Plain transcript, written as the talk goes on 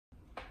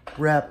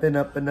Wrapping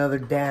up another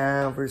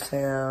Down for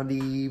Sound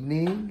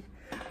evening.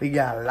 We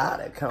got a lot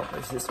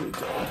accomplished this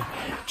weekend.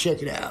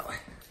 Check it out.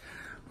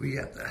 We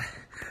got the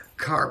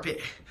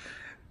carpet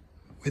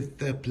with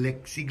the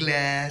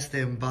plexiglass,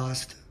 the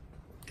embossed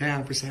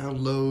Down for Sound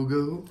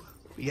logo.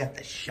 We got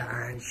the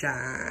shine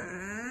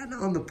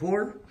on the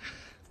port.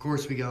 Of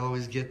course, we can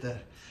always get the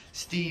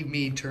Steve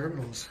Mead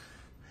terminals.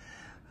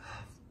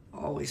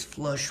 Always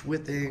flush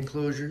with the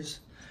enclosures.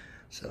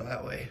 So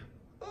that way,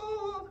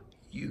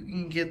 you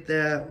can get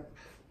that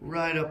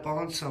right up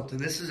on something.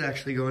 This is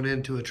actually going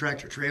into a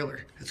tractor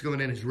trailer. It's going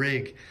in his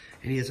rig.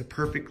 And he has a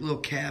perfect little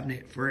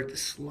cabinet for it to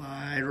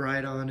slide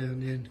right on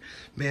in.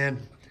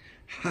 Man,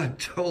 I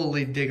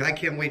totally dig. I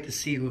can't wait to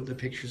see the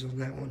pictures on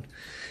that one.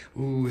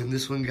 Ooh, and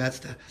this one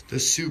got the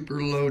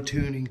super low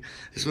tuning.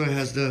 This one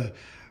has the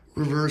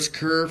reverse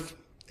curve.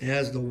 It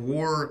has the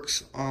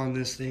works on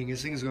this thing.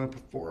 This thing is going to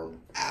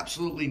perform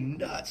absolutely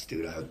nuts,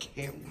 dude. I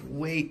can't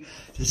wait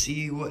to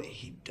see what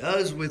he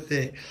does with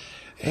it.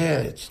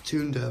 And it's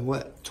tuned to,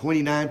 what,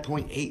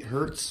 29.8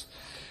 hertz.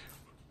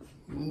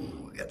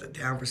 Ooh, we got the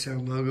Down for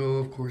Sound logo.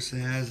 Of course, it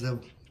has the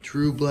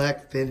true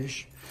black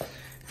finish.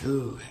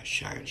 Ooh,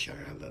 shine.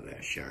 I love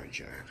that shine.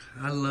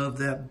 I love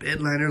that bed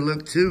liner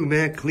look, too,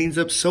 man. It cleans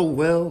up so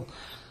well.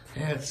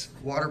 And it's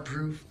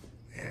waterproof.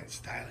 And it's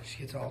stylish.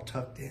 It's all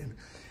tucked in.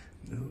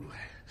 Ooh.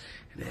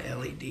 And the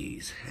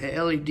LEDs.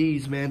 The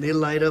LEDs, man, they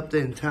light up the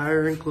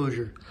entire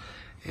enclosure.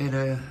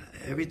 And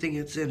everything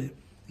that's in it.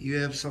 You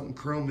have something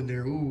chrome in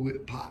there. Ooh,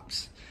 it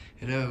pops.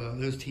 And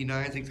those T9,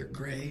 I think they're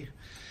gray.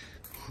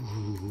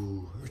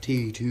 Ooh, or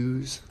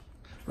T2s.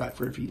 Right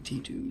for a few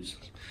T2s.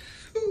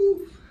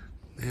 Ooh.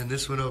 And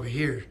this one over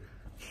here.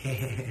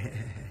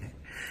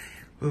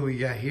 What we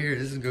got here,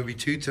 this is going to be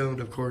two-toned,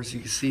 of course.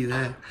 You can see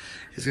that.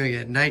 It's going to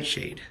get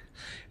nightshade.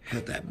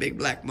 Have that big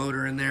black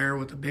motor in there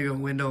with a big old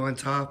window on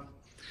top.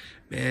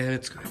 Man,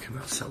 it's going to come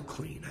out so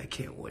clean. I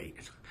can't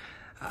wait.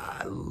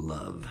 I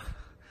love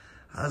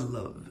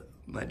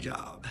my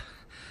job.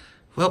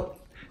 Well,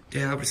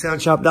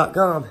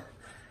 downforsoundshop.com.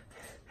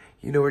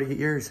 You know where to get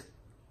yours.